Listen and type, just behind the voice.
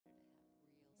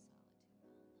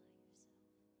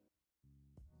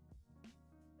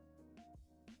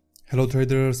Hello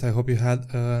traders, I hope you had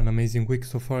an amazing week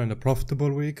so far and a profitable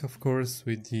week, of course,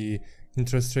 with the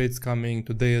interest rates coming.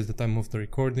 Today is the time of the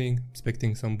recording,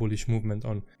 expecting some bullish movement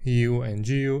on EU and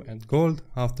GU and gold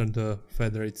after the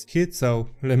Fed rates hit. So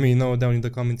let me know down in the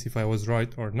comments if I was right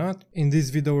or not. In this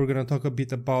video we're gonna talk a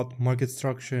bit about market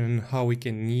structure and how we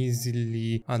can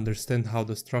easily understand how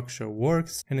the structure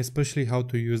works, and especially how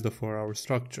to use the 4-hour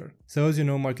structure. So as you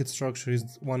know, market structure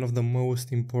is one of the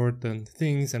most important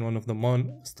things and one of the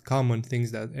most common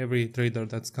things that every trader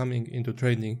that's coming into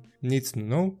trading needs to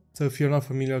know. So if you're not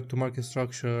familiar to market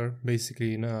structure,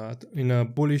 basically in a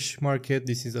bullish market,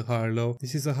 this is a higher low,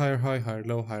 this is a higher high, higher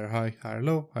low, higher high, higher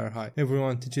low, higher high.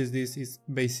 Everyone teaches this. Is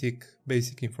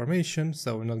basic information,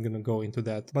 so we're not gonna go into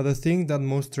that. But the thing that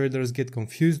most traders get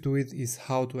confused with is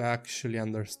how to actually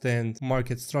understand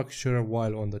market structure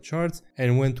while on the charts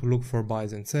and when to look for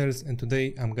buys and sells. And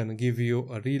today I'm gonna give you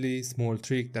a really small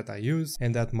trick that I use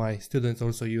and that my students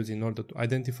also use in order to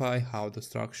identify how the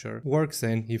structure works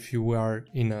and if you are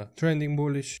in a trending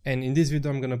bullish. And in this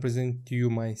video I'm gonna present to you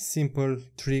my simple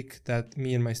trick that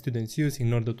me and my students use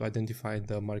in order to identify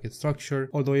the market structure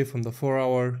all the way from the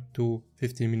 4-hour to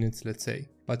 15 minutes, let's say.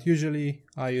 But usually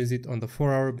I use it on the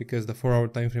 4-hour because the 4-hour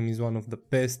time frame is one of the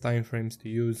best time frames to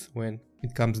use when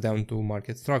it comes down to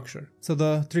market structure. So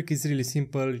the trick is really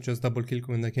simple. You just double click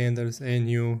on the candles and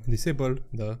you disable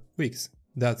the wicks.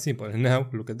 That's simple. And now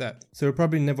look at that. So you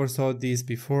probably never saw this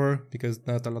before because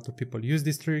not a lot of people use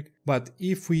this trick. But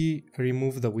if we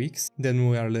remove the wicks, then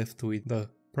we are left with the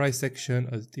price action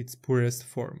at its purest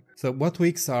form. So what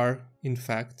wicks are in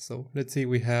fact, so let's say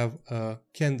we have a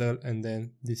candle and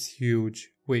then this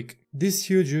huge wick. This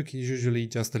huge wick is usually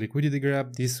just a liquidity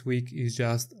grab. This wick is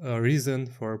just a reason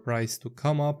for a price to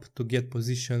come up to get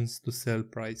positions to sell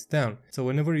price down. So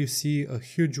whenever you see a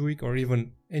huge wick or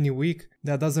even any wick,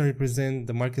 that doesn't represent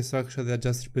the market structure, that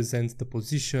just represents the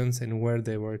positions and where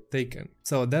they were taken.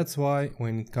 So that's why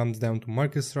when it comes down to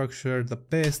market structure, the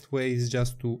best way is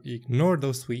just to ignore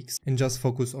those wicks and just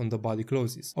focus on the body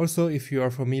closes. Also, if you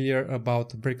are familiar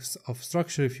about breaks of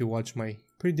structure, if you watch my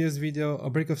previous video, a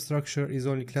break of structure is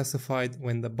only classified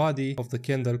when the body of the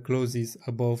candle closes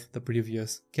above the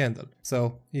previous candle.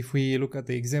 So if we look at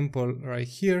the example right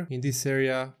here, in this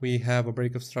area we have a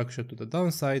break of structure to the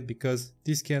downside because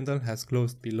this candle has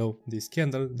closed below this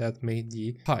candle that made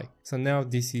the high. So now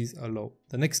this is a low.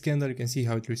 The next candle, you can see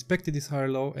how it respected this higher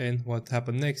low, and what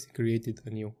happened next, it created a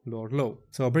new lower low.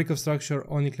 So a break of structure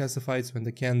only classifies when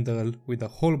the candle with the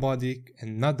whole body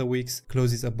and not the wicks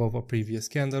closes above a previous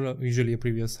candle, usually a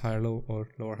previous higher low or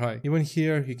lower high. Even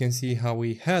here you can see how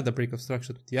we had a break of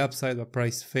structure to the upside, but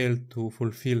price failed to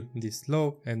fulfill this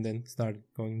low and then started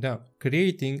going down,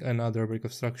 creating another break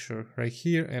of structure right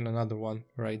here and another one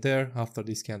right there after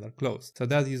this candle closed. So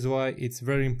that is why it's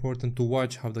very important to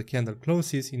watch how the candle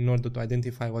closes in order to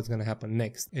identify what's going to happen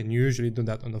next, and you usually do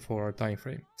that on the 4-hour time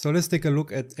frame. So let's take a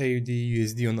look at AUD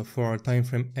USD on the 4-hour time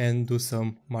frame and do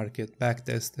some market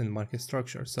backtest and market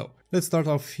structure. So let's start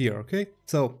off here, okay?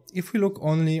 So if we look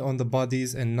only on the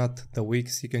bodies and not the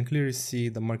wicks, you can clearly see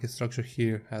the market structure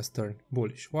here has turned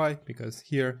bullish. Why? Because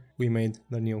here we made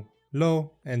the new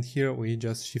low and here we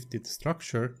just shifted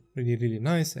structure really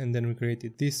nice, and then we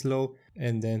created this low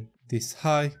and then this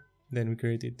high, then we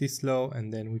created this low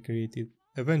and then we created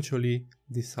eventually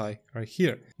this high right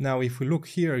here. Now if we look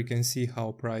here, you can see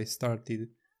how price started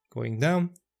going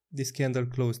down. This candle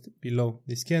closed below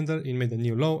this candle, it made a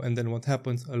new low, and then what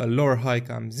happens, a lower high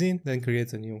comes in, then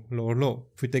creates a new lower low.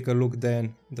 If we take a look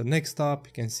then the next stop,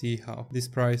 you can see how this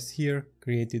price here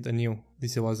created a new,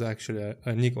 this was actually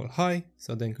an equal high,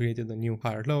 so then created a new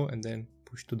higher low and then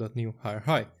push to that new higher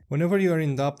high. Whenever you are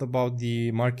in doubt about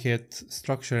the market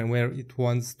structure and where it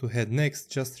wants to head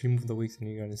next, just remove the wicks and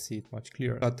you're gonna see it much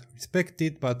clearer. But respect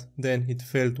it, but then it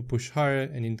failed to push higher,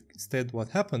 and instead what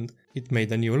happened, it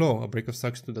made a new low, a break of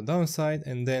structure to the downside,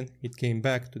 and then it came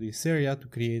back to this area to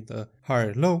create a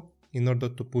higher low in order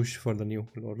to push for the new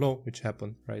lower low, which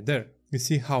happened right there. You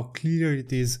see how clear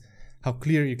it is, how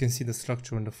clear you can see the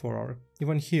structure on the 4-hour.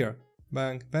 Even here,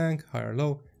 bang, bang, higher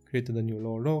low, created a new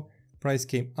lower low. Price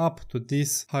came up to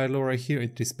this higher low right here.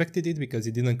 It respected it because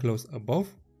it didn't close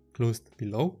above, closed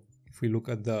below. If we look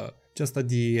at the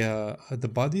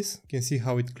bodies, you can see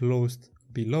how it closed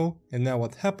below, and now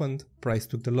what happened, price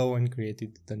took the low and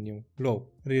created the new low.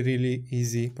 Really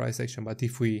easy price action. But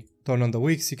if we turn on the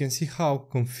wicks, you can see how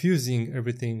confusing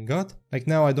everything got. Like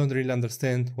now I don't really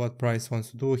understand what price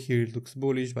wants to do. Here it looks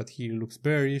bullish, but here it looks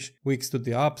bearish. Wicks to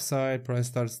the upside,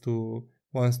 price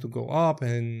wants to go up,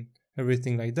 and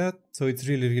everything like that. So it's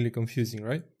really confusing,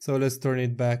 right? So let's turn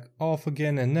it back off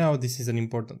again, and now this is an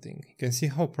important thing. You can see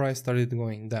how price started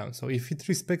going down. So if it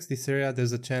respects this area,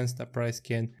 there's a chance that price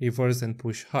can reverse and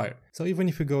push higher. So even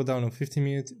if you go down on 50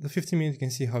 minutes, the 50 minute you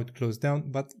can see how it closed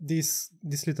down, but this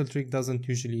little trick doesn't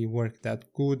usually work that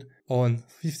good on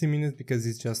 50 minutes because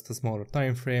it's just a smaller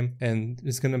time frame, and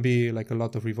it's gonna be like a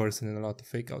lot of reversal and a lot of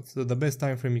fake outs. So the best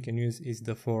time frame you can use is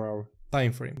the 4-hour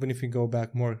time frame. But if we go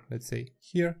back more, let's say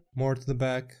here, more to the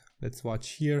back, let's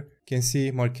watch here. You can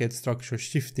see market structure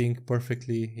shifting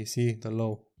perfectly. You see the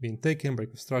low being taken,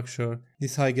 break of structure.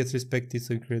 This high gets respected,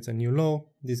 so it creates a new low.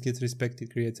 This gets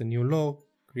respected, creates a new low,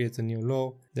 creates a new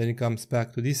low. Then it comes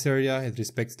back to this area, it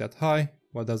respects that high.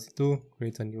 What does it do?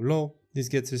 Creates a new low. This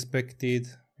gets respected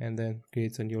and then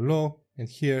creates a new low. And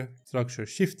here structure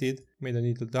shifted, made a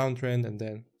little downtrend and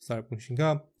then started pushing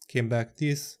up. Came back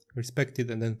this,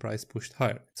 respected, and then price pushed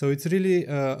higher. So it's really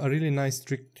a really nice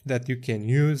trick that you can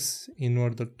use in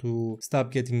order to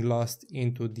stop getting lost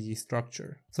into the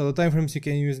structure. So the time frames you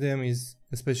can use them is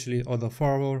especially on the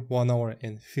 4-hour, 1 hour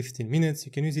and 15 minutes.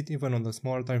 You can use it even on the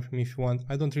smaller time frame if you want.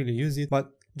 I don't really use it,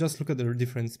 but just look at the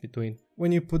difference between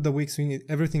when you put the wicks in it,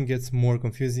 everything gets more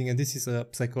confusing, and this is a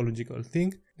psychological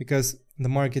thing because the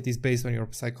market is based on your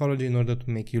psychology in order to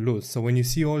make you lose. So when you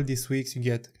see all these wicks, you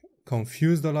get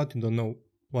confused a lot, you don't know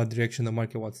what direction the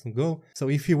market wants to go. So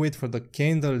if you wait for the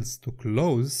candles to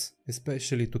close,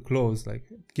 especially to close, like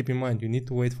keep in mind you need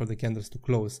to wait for the candles to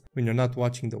close when you're not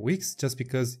watching the wicks, just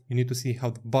because you need to see how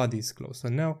the body is closed. So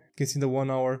now you can see the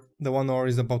 1 hour. The 1 hour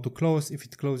is about to close. If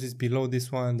it closes below this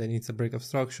one, then it's a break of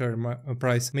structure.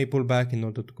 Price may pull back in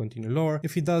order to continue lower.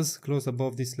 If it does close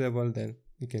above this level, then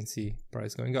you can see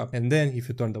price going up. And then if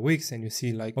you turn the wicks and you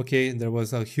see like, okay, there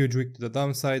was a huge wick to the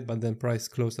downside, but then price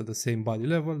closed at the same body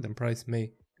level, then price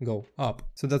may go up.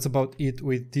 So that's about it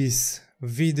with this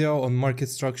video on market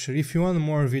structure. If you want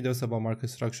more videos about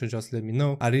market structure, just let me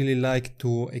know. I really like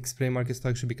to explain market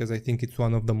structure because I think it's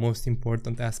one of the most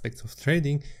important aspects of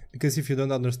trading, because if you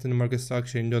don't understand the market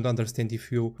structure and don't understand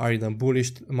if you are in a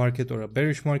bullish market or a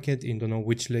bearish market, and don't know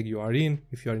which leg you are in,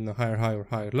 if you are in a higher high or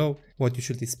higher low, what you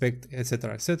should expect,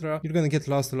 etc., you're gonna get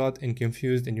lost a lot and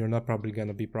confused, and you're not probably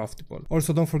gonna be profitable.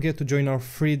 Also, don't forget to join our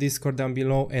free Discord down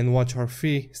below and watch our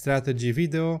free strategy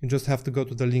video. You just have to go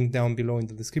to the link down below in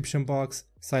the description box,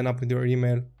 sign up with your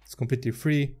email, it's completely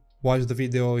free. Watch the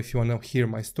video if you want to hear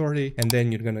my story, and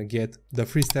then you're gonna get the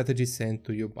free strategy sent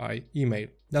to you by email.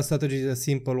 That strategy is a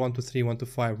simple 1 to 3, 1 to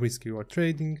 5 risk reward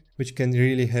trading, which can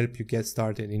really help you get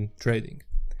started in trading.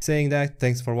 Saying that,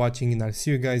 thanks for watching, and I'll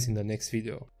see you guys in the next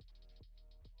video.